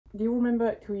Do you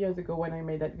remember 2 years ago when I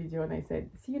made that video and I said,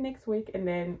 see you next week? And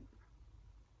then...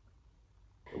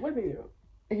 What video?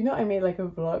 You know, I made like a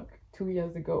vlog 2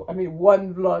 years ago. I mean,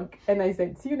 one vlog. And I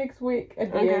said, see you next week.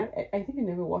 And then I think you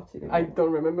never watched it anymore. I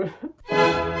don't remember.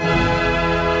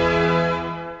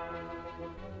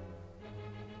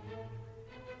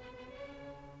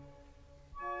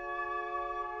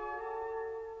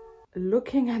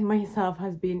 Looking at myself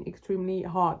has been extremely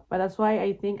hard, but that's why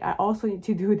I think I also need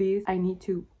to do this. I need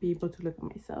to be able to look at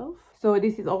myself. So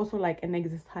this is also like an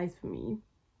exercise for me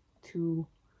to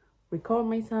record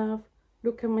myself,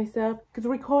 look at myself, because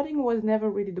recording was never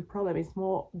really the problem. It's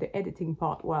more the editing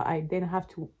part where I then have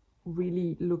to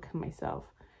really look at myself.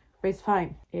 But it's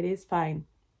fine. It is fine.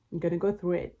 I'm gonna go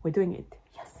through it. We're doing it.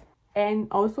 Yes. And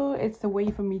also it's a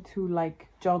way for me to like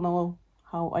journal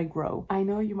how I grow. I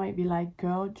know you might be like,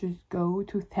 girl, just go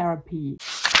to therapy.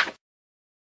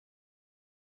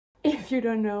 If you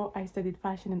don't know, I studied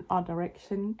fashion and art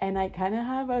direction, and I kind of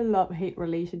have a love-hate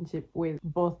relationship with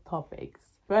both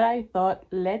topics. But I thought,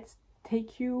 let's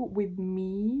take you with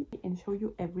me and show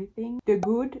you everything, the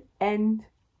good and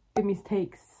the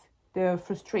mistakes, the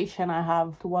frustration I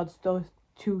have towards those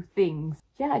two things.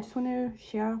 Yeah, I just want to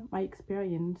share my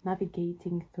experience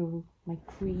navigating through my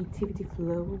creativity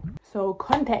flow. So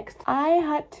context, I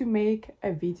had to make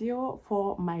a video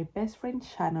for my best friend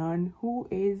Shannon, who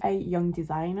is a young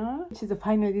designer. She's a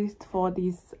finalist for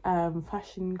this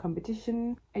fashion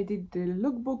competition. I did the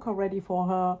lookbook already for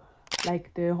her,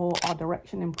 like the whole art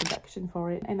direction and production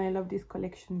for it, and I love this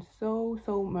collection so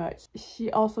much.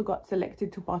 She also got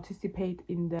selected to participate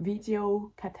in the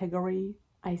video category.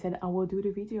 I said I will do the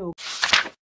video.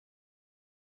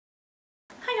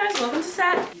 Hi guys, welcome to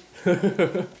set.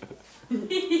 Hello.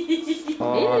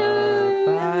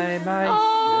 Bye bye.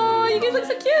 Oh, you guys look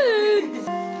so cute.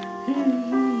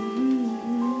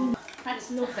 I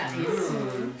just love that.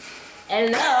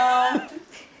 Hello.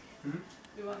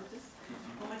 You want this?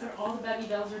 Oh my god, all the baby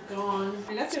bells are gone.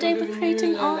 Today we're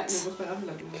creating art.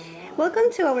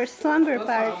 Welcome to our slumber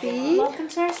party. Welcome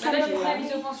to our slumber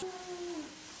party.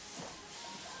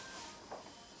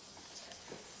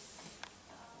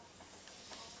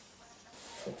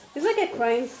 It's like a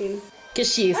crime scene.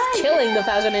 Because she's killing the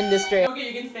fashion industry. Okay,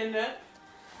 you can stand up.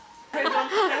 I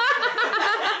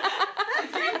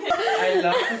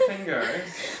love the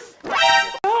fingers.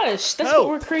 Gosh, that's what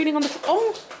we're creating on the...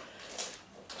 Oh!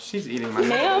 She's eating my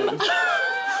Ma'am!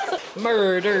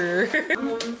 Murder!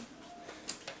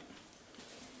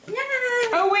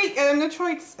 Oh wait, no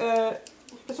choice.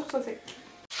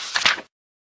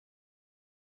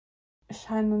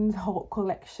 Shannon's whole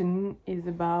collection is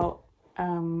about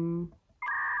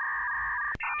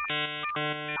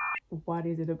what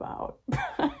is it about?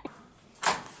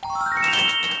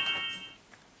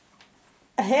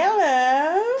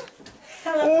 Hello.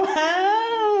 Hello.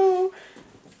 Wow.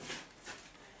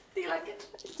 Do you like it?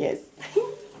 Yes.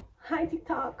 Hi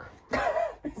TikTok.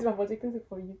 It's my project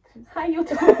for YouTube. Hi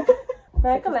YouTube.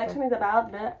 My collection is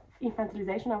about the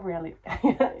infantilization of reality.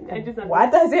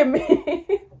 What does it mean?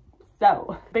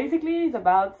 So basically it's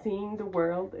about seeing the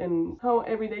world and how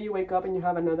every day you wake up and you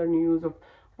have another news of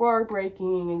war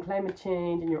breaking and climate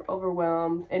change and you're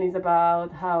overwhelmed, and it's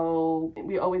about how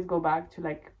we always go back to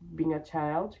like being a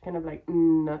child, kind of like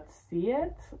not see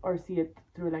it or see it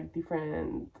through like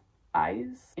different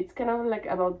eyes. It's kind of like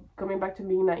about coming back to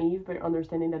being naive but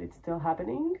understanding that it's still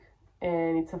happening,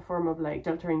 and it's a form of like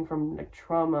sheltering from like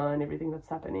trauma and everything that's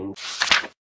happening.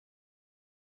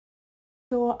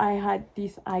 So I had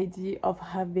this idea of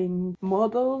having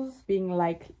models being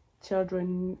like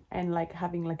children and like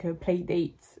having like a play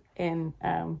dates and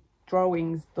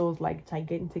drawings, those like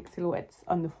gigantic silhouettes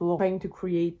on the floor, trying to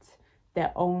create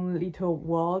their own little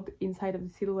world inside of the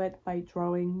silhouette by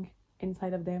drawing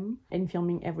inside of them and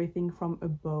filming everything from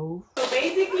above. So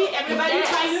basically everybody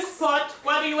trying to spot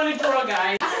what do you want to draw,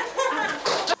 guys?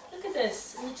 Look at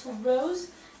this, a little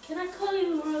rose. Can I call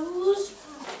you Rose?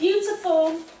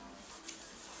 Beautiful.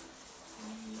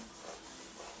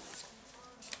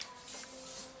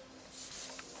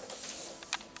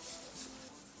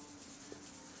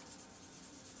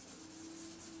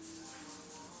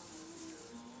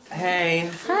 Hey.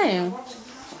 Hi.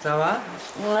 Ça va?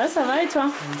 Ouais, ça va et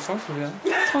toi? Tranquille.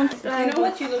 You know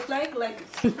what you look like? Like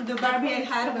the Barbie I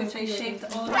had when I shaped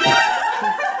all.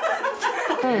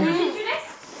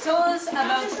 Tell us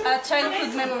about a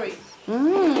childhood memory.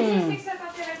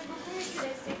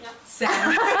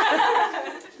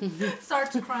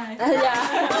 Start to cry.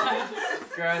 Yeah.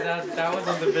 Girl, that was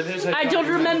on the village. I don't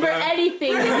remember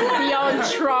anything beyond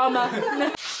trauma.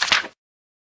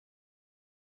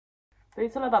 So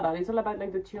it's all about that. It's all about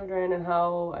like the children and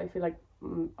how I feel like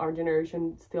our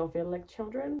generation still feel like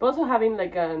children. But also having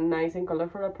like a nice and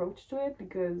colorful approach to it,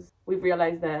 because we've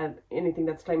realized that anything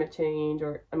that's climate change,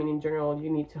 or I mean in general, you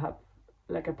need to have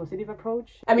like a positive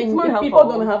approach. I mean, it's more if helpful. people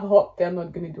don't have hope, they're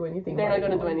not gonna do anything. They're not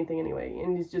gonna do anything anyway,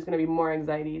 and it's just gonna be more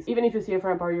anxieties. Even if you see it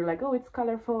from afar, you're like, oh, it's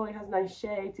colorful, it has nice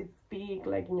shades, it's big,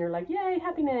 like, and you're like, yay,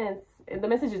 happiness. And the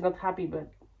message is not happy, but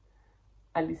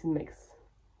at least it makes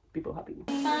people happy.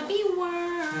 Bobby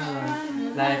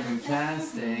world. Life in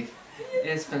plastic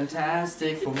is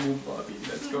fantastic. Oh, Bobby,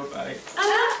 let's go Bobby.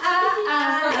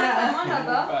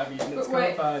 Bobby, let's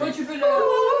go Bobby.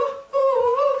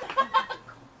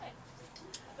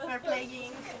 We're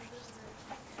playing.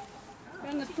 We're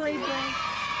on the playground.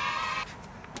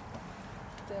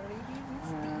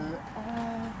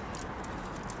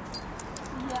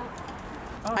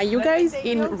 Are you guys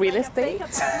in real estate?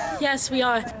 Yes, we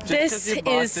are. This your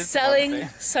boss is is selling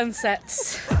wealthy.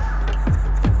 sunsets.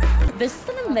 This is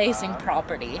an amazing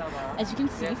property. As you can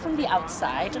see from the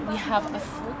outside, we have a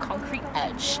full concrete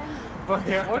edge,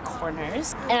 4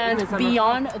 corners, and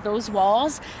beyond those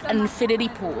walls, infinity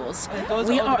pools.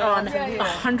 We are on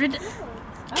 100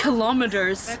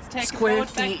 kilometers square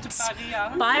feet,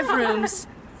 5 rooms,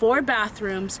 4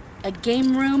 bathrooms, a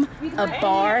game room, a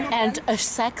bar, and a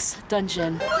sex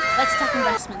dungeon. Let's talk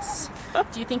investments.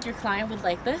 Do you think your client would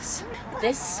like this?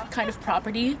 This kind of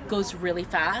property goes really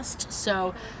fast,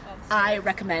 so I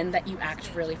recommend that you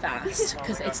act really fast,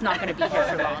 because it's not going to be here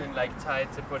for long. Like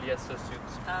tied to polyester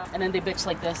suits. And then they bitch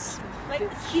like this. Like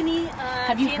skinny.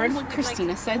 Have you heard what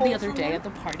Christina said the other day at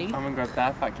the party? Oh my god,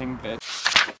 that fucking bitch.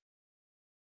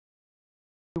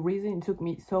 The reason it took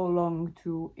me so long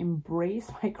to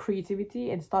embrace my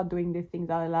creativity and start doing the things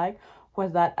that I like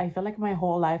was that I feel like my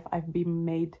whole life I've been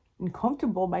made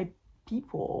uncomfortable by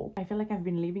people. I feel like I've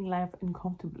been living life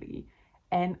uncomfortably,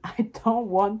 and I don't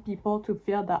want people to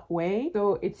feel that way.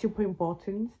 So it's super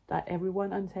important that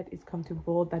everyone on set is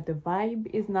comfortable, that the vibe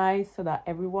is nice, so that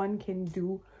everyone can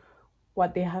do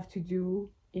what they have to do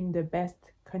in the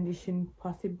best condition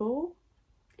possible,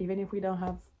 even if we don't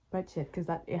have budget, because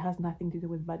that it has nothing to do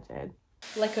with budget.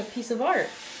 Like a piece of art.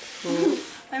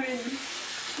 I mean,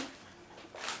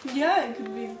 yeah, it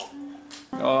could be.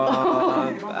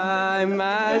 Oh, by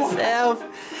myself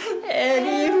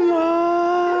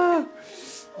anymore.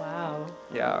 Wow.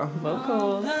 Yeah.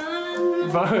 Vocals.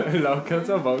 Locals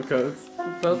or vocals?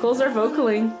 Vocals are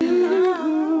vocaling.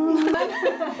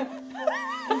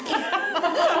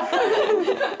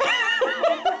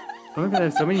 Oh my god,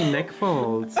 there's so many neck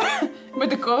folds. But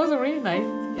the colors are really nice.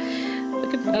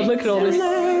 Look at all this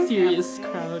serious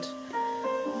crowd.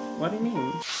 What do you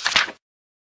mean?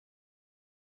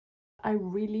 I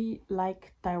really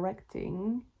like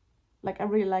directing. Like, I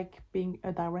really like being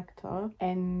a director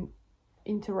and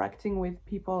interacting with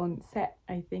people on set.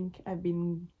 I think I've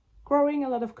been growing a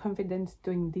lot of confidence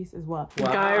doing this as well.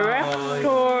 Wow.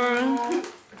 Director.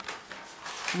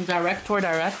 Not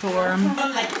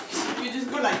like, you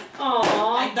just go like,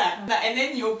 like that, and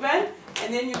then you open,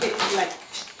 and then you get it like,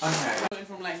 Okay.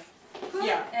 from like,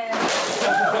 yeah.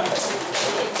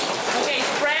 Okay,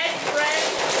 spread.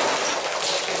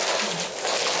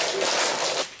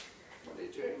 What are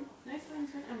you doing? Nice one,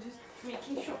 sir. I'm just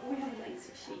making sure we have a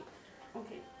nice shape.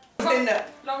 Okay. Stand up.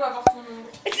 Là, on va avoir ton...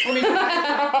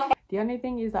 The only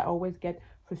thing is I always get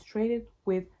frustrated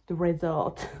with the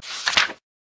result.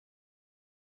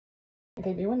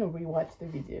 Okay, do you want to rewatch the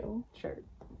video? Sure.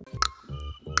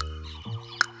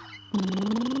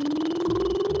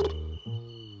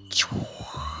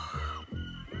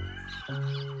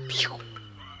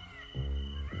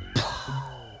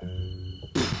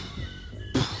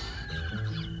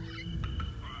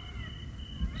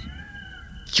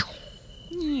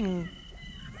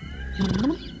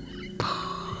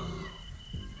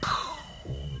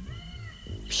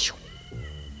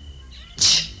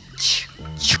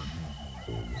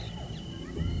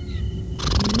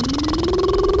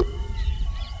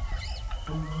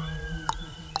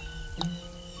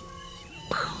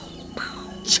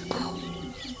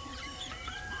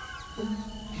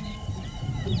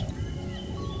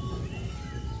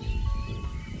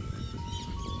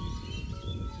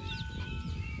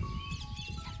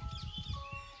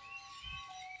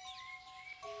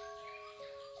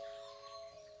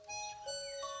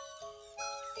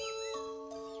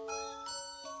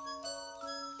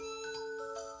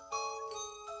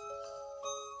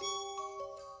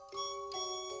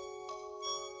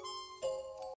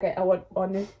 Okay, I want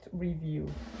honest review.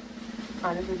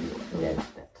 Honest review. Yes.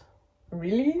 Loved it.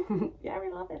 Really? Yeah, I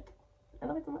really love it. I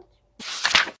love it so much.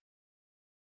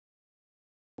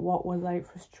 What was I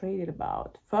frustrated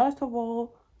about? First of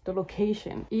all, the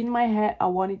location. In my head, I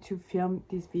wanted to film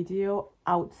this video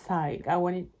outside. I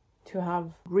wanted to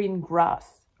have green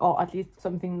grass, or at least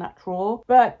something natural.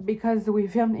 But because we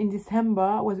filmed in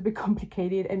December, it was a bit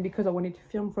complicated, and because I wanted to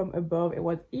film from above, it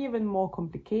was even more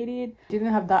complicated.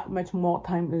 Didn't have that much more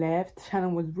time left.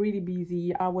 Shannon was really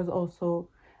busy. I was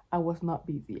not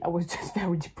busy. I was just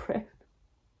very depressed.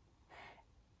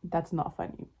 That's not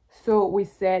funny. So we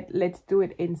said, let's do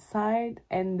it inside,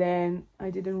 and then I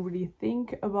didn't really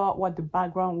think about what the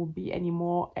background would be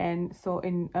anymore. And so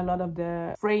in a lot of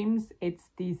the frames, it's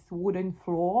this wooden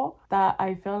floor that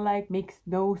I felt like makes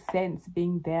no sense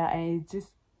being there, and it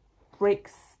just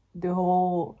breaks the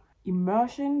whole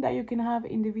immersion that you can have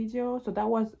in the video. So that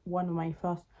was one of my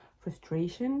first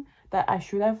frustration that I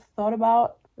should have thought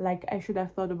about. Like, I should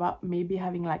have thought about maybe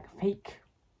having like fake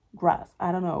grass.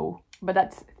 I don't know. But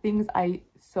that's things I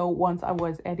saw once I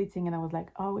was editing, and I was like,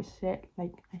 oh shit,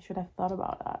 like I should have thought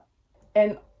about that.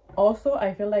 And also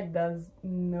I feel like there's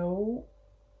no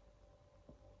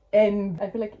end. I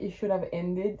feel like it should have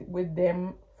ended with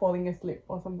them falling asleep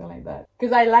or something like that,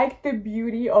 because I like the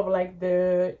beauty of like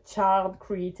the child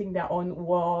creating their own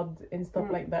world and stuff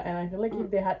like that. And I feel like if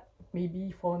they had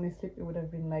maybe fallen asleep, it would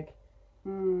have been like,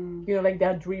 you know, like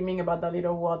they're dreaming about that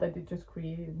little world that they just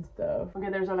created and stuff.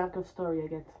 Okay, there's a lack of story, I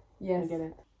get. Yes. I get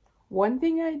it. One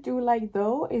thing I do like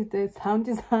though is the sound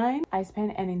design. I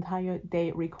spent an entire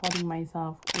day recording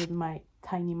myself with my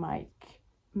tiny mic,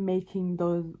 making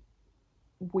those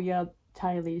weird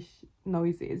childish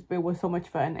noises, but it was so much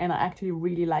fun, and I actually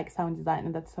really like sound design,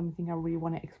 and that's something I really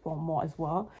want to explore more as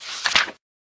well.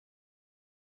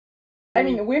 I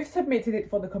mean, we've submitted it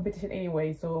for the competition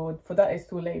anyway, so for that it's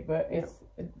too late, but it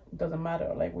doesn't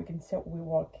matter. Like, we can still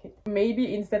rework it.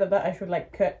 Maybe instead of that I should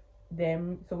like cut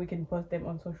them so we can post them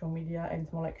on social media, and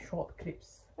it's more like short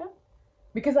clips. Yeah.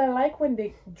 Because I like when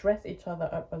they dress each other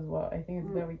up as well. I think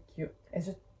it's very cute. It's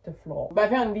just the floor. But I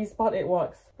found this part it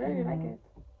works. I really like it.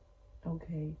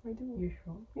 Okay. I do. You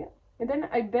sure? Yeah. And then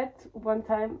I bet one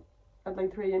time at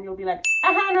like 3 a.m. you'll be like,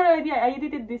 I have no idea, I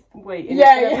did it this way. And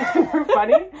it's super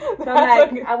funny. So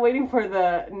I'm like, I'm waiting for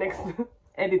the next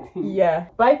editing. Yeah.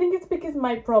 But I think it's because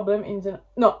my problem in general...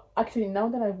 No, actually, now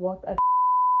that I've worked at...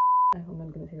 I'm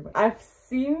not gonna say it, but I've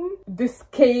seen the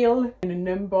scale and the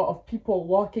number of people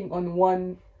working on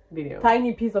one video,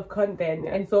 tiny piece of content,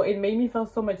 and so it made me feel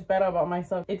so much better about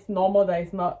myself. It's normal that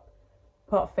it's not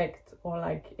perfect or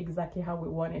like exactly how we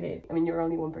wanted it. I mean, you're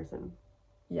only one person.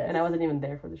 Yes. And I wasn't even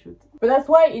there for the shoot. But that's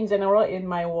why in general in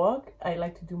my work I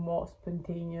like to do more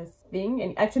spontaneous thing.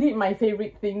 And actually my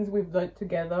favorite things we've done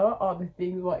together are the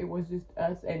things where it was just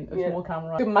us and a small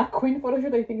camera. The McQueen photo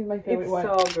shoot I think is my favorite one.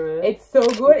 It's so good. It's so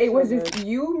good. It was just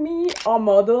you, me, our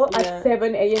model at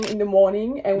 7 a.m. in the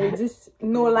morning, and we just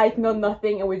no light, no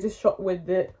nothing, and we just shot with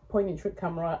the point and shoot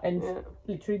camera, and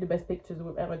literally the best pictures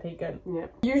we've ever taken.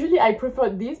 Usually I prefer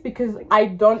this because I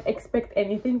don't expect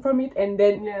anything from it, and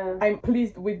then I'm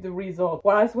pleased with the result.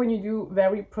 Whereas when you do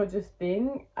very project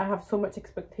thing, I have so much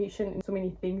expectation and so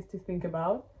many things to think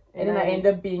about, and then I end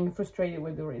up being frustrated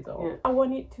with the result. I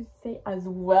wanted to say as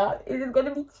well, it is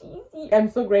gonna be cheesy, I'm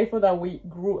so grateful that we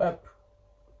grew up,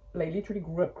 like literally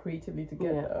grew up creatively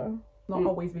together. Not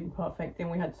always been perfect, and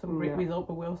we had some great results,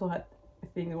 but we also had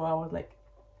things where I was like,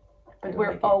 but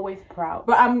we're always proud.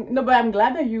 But I'm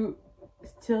glad that you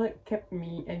still kept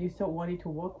me and you still wanted to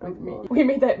work with me. We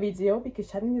made that video because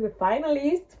Shannon is a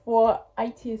finalist for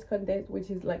ITS contest,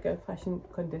 which is like a fashion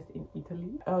contest in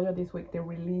Italy. Earlier this week they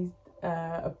released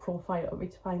a profile of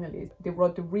each finalist. They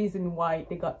wrote the reason why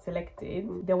they got selected.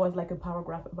 There was like a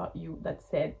paragraph about you that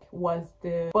said was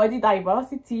the body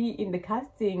diversity in the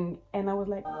casting, and I was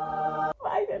like,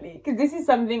 finally, because this is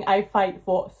something I fight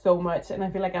for so much, and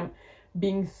I feel like I'm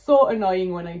being so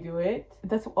annoying when I do it.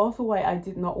 That's also why I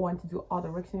did not want to do art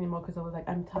direction anymore, because I was like,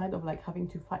 I'm tired of like having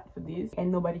to fight for this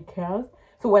and nobody cares.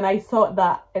 So when I saw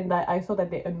that, and that I saw that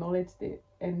they acknowledged it,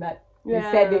 and that they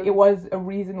said that it was a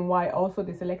reason why also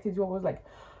they selected you, I was like,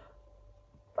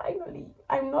 finally,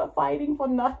 I'm not fighting for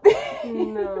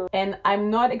nothing. No. And I'm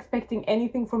not expecting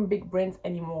anything from big brands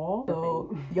anymore.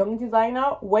 So young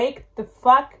designer, wake the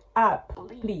fuck up,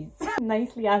 please.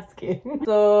 Nicely asking.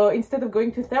 So instead of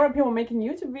going to therapy or making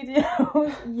YouTube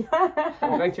videos,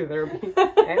 I'm going to therapy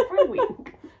every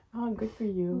week. Oh, good for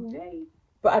you. Yay.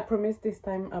 But I promise this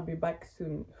time I'll be back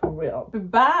soon, for real.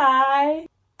 Bye.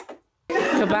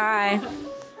 Goodbye.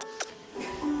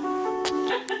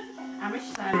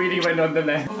 Really went on the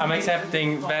left. I'm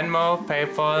accepting Venmo,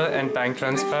 PayPal and bank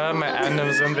transfer. My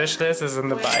Amazon wish list is in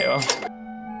the bio.